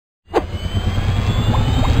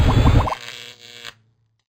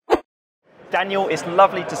Daniel, it's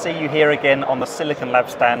lovely to see you here again on the Silicon Lab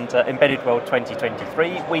stand at Embedded World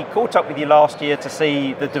 2023. We caught up with you last year to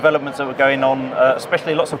see the developments that were going on,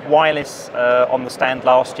 especially lots of wireless on the stand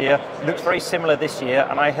last year. It looks very similar this year,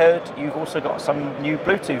 and I heard you've also got some new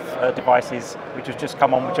Bluetooth devices which have just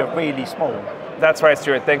come on, which are really small. That's right,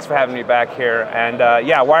 Stuart. Thanks for having me back here. And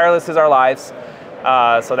yeah, wireless is our lives.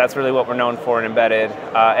 So that's really what we're known for in Embedded.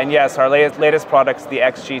 And yes, our latest product is the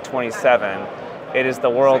G27. It is the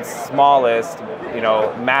world's smallest,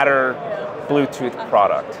 Matter Bluetooth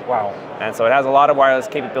product. Wow. And so it has a lot of wireless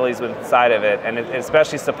capabilities inside of it, and it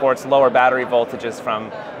especially supports lower battery voltages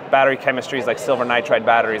from battery chemistries like silver nitride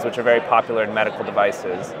batteries, which are very popular in medical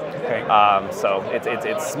devices. Okay. So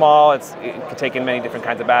it's small, it can take in many different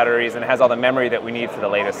kinds of batteries, and it has all the memory that we need for the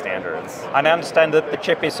latest standards. And I understand that the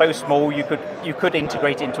chip is so small you could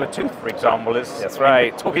integrate it into a tooth, for example. That's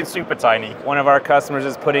right. Talking super tiny. One of our customers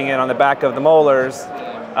is putting it on the back of the molars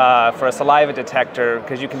for a saliva detector,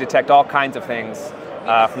 because you can detect all kinds of things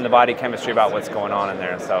from the body chemistry about what's going on in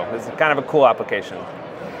there. So it's kind of a cool application.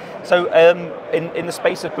 So in the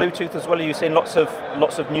space of Bluetooth as well, are you seeing lots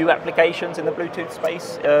of new applications in the Bluetooth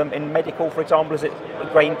space? In medical, for example, is it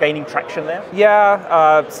gaining traction there?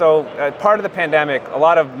 Yeah, so part of the pandemic, a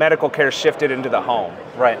lot of medical care shifted into the home.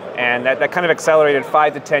 Right. And that kind of accelerated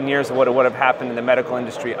 5 to 10 years of what would have happened in the medical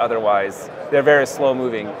industry otherwise. They're very slow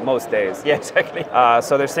moving most days. Yeah, exactly.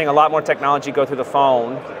 So they're seeing a lot more technology go through the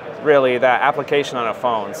phone, really, that application on a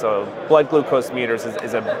phone. So blood glucose meters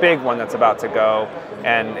is a big one that's about to go.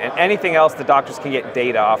 And anything else the doctors can get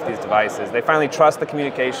data off these devices. They finally trust the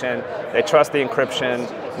communication, they trust the encryption,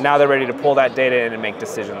 now they're ready to pull that data in and make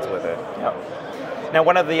decisions with it. Yep. Now,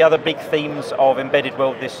 one of the other big themes of Embedded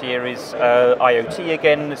World this year is IoT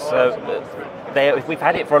again. We've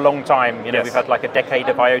had it for a long time, Yes. We've had like a decade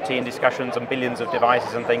of IoT and discussions and billions of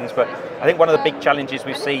devices and things, but I think one of the big challenges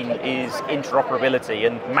we've seen is interoperability,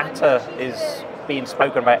 and Matter is being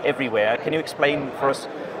spoken about everywhere. Can you explain for us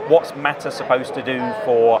what's Matter supposed to do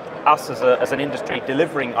for us as an industry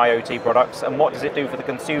delivering IoT products, and what does it do for the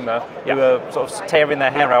consumer who are sort of tearing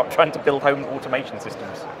their hair out trying to build home automation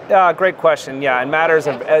systems? Great question, yeah, and Matter is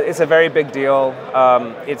a very big deal.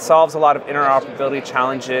 It solves a lot of interoperability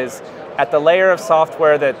challenges at the layer of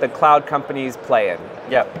software that the cloud companies play in.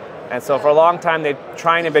 Yeah. And so for a long time, they've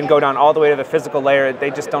trying to go down all the way to the physical layer. They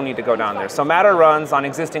just don't need to go down there. So Matter runs on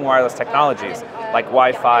existing wireless technologies like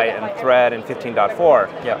Wi-Fi and Thread and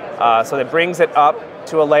 15.4. Yeah. So that brings it up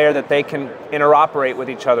to a layer that they can interoperate with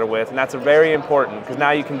each other with, and that's very important, because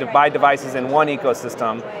now you can buy devices in one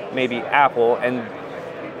ecosystem, maybe Apple, and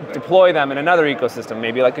deploy them in another ecosystem,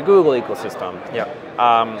 maybe like a Google ecosystem.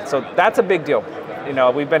 Yeah. So that's a big deal.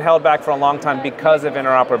 We've been held back for a long time because of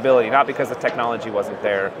interoperability, not because the technology wasn't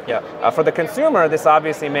there. Yeah. For the consumer, this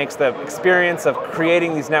obviously makes the experience of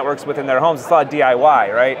creating these networks within their homes, it's a lot of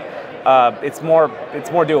DIY, right? It's more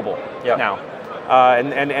doable now.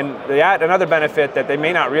 And another benefit that they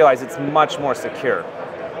may not realize, it's much more secure.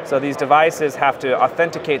 So these devices have to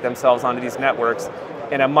authenticate themselves onto these networks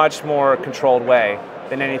in a much more controlled way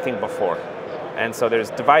than anything before. And so there's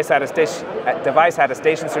device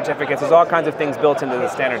attestation certificates, there's all kinds of things built into the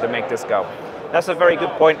standard to make this go. That's a very good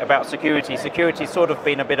point about security. Security's sort of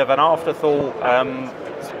been a bit of an afterthought.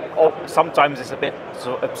 Sometimes it's a bit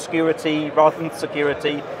sort of obscurity rather than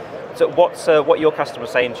security. So what your customers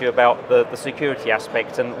saying to you about the security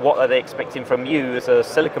aspect, and what are they expecting from you as a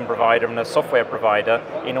silicon provider and a software provider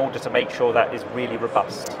in order to make sure that is really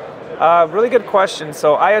robust? Really good question.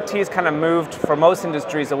 So IoT has kind of moved for most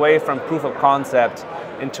industries away from proof of concept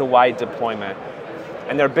into wide deployment.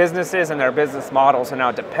 And their businesses and their business models are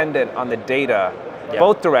now dependent on the data,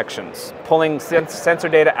 both directions, pulling sensor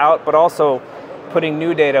data out, but also putting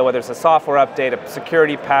new data, whether it's a software update, a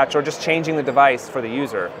security patch, or just changing the device for the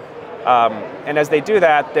user. And as they do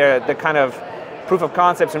that, the kind of proof of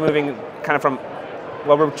concepts are moving kind of from,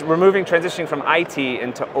 well, we're transitioning from IT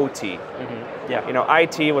into OT. Mm-hmm. Yeah.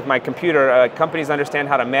 IT with my computer, companies understand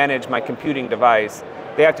how to manage my computing device.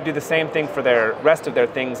 They have to do the same thing for their rest of their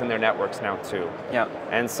things in their networks now too. Yeah.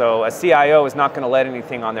 And so a CIO is not going to let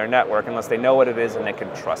anything on their network unless they know what it is and they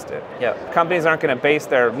can trust it. Yeah. Companies aren't going to base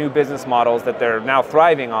their new business models that they're now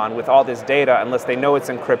thriving on with all this data unless they know it's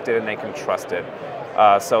encrypted and they can trust it.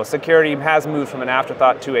 So security has moved from an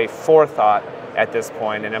afterthought to a forethought at this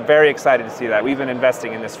point, and I'm very excited to see that. We've been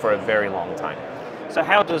investing in this for a very long time. So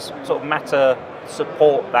how does sort of Matter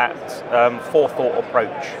support that forethought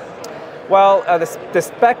approach? Well, the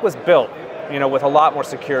spec was built, with a lot more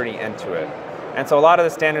security into it. And so a lot of the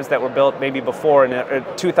standards that were built maybe before in the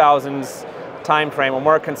 2000s time frame were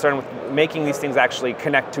more concerned with making these things actually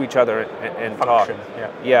connect to each other and talk.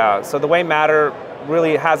 Yeah. Yeah, so the way Matter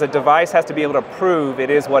really has a device has to be able to prove it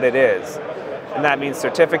is what it is. And that means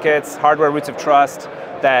certificates, hardware roots of trust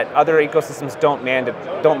that other ecosystems don't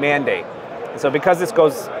mandate. So because this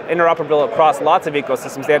goes interoperable across lots of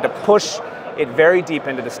ecosystems, they had to push it very deep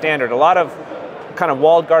into the standard. A lot of kind of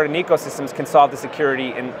walled garden ecosystems can solve the security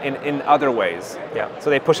in other ways. Yeah. So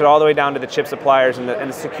they push it all the way down to the chip suppliers and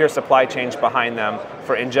the secure supply chains behind them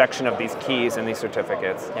for injection of these keys and these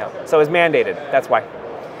certificates. Yeah. So it's mandated, that's why.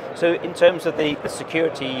 So in terms of the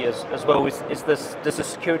security as well, does the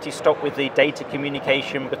security stop with the data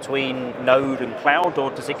communication between node and cloud,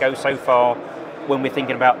 or does it go so far when we're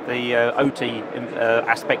thinking about the OT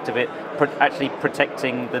aspect of it, actually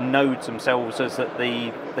protecting the nodes themselves so that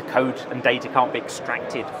the code and data can't be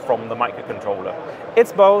extracted from the microcontroller?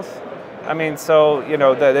 It's both. I mean, so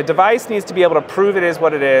the device needs to be able to prove it is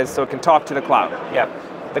what it is so it can talk to the cloud. Yeah.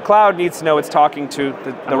 The cloud needs to know it's talking to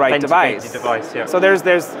the right device. Yeah. So there's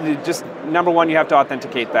just, number one, you have to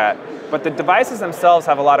authenticate that. But the devices themselves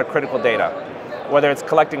have a lot of critical data, whether it's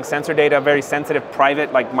collecting sensor data, very sensitive,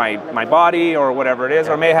 private, like my body or whatever it is,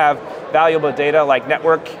 or may have valuable data like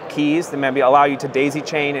network keys that maybe allow you to daisy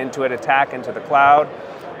chain into an attack into the cloud.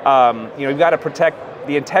 You've got to protect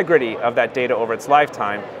the integrity of that data over its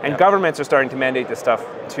lifetime, and governments are starting to mandate this stuff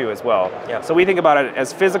too as well. Yeah. So we think about it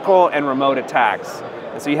as physical and remote attacks.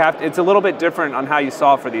 And so it's a little bit different on how you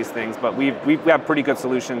solve for these things, but we have pretty good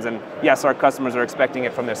solutions, and yes, our customers are expecting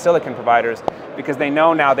it from their silicon providers because they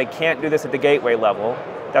know now they can't do this at the gateway level.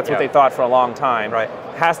 That's what they thought for a long time. Right.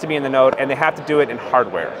 It has to be in the node, and they have to do it in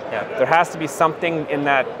hardware. Yeah. There has to be something in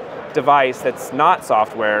that device that's not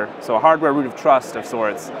software, so a hardware root of trust of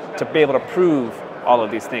sorts, to be able to prove all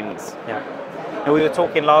of these things. Yeah. And we were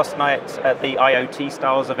talking last night at the IoT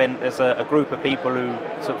Stars event. There's a group of people who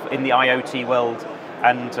sort of in the IoT world,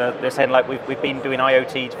 and they're saying like we've been doing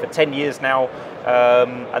IoT for 10 years now,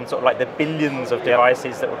 and sort of like the billions of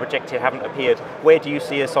devices that were projected haven't appeared. Where do you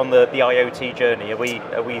see us on the IoT journey?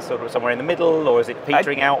 Are we sort of somewhere in the middle, or is it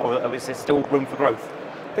petering out, or is there still room for growth?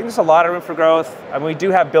 I think there's a lot of room for growth. I mean, we do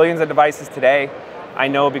have billions of devices today. I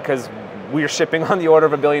know because we're shipping on the order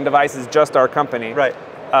of 1 billion devices, just our company. Right.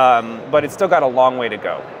 But it's still got a long way to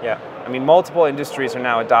go. Yeah. I mean, multiple industries are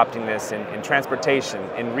now adopting this in transportation,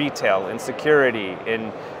 in retail, in security,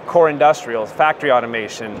 in core industrials, factory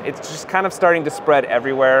automation. It's just kind of starting to spread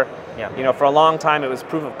everywhere. Yeah. For a long time it was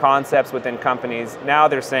proof of concepts within companies. Now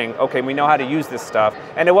they're saying, okay, we know how to use this stuff.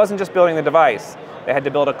 And it wasn't just building the device. They had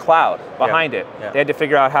to build a cloud behind it. Yeah. They had to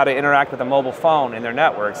figure out how to interact with a mobile phone in their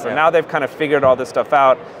networks. So now they've kind of figured all this stuff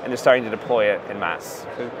out, and they're starting to deploy it en masse.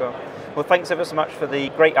 Super. Well, thanks ever so much for the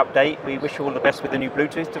great update. We wish you all the best with the new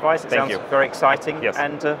Bluetooth device. It sounds very exciting. Yes.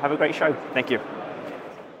 And have a great show. Thank you.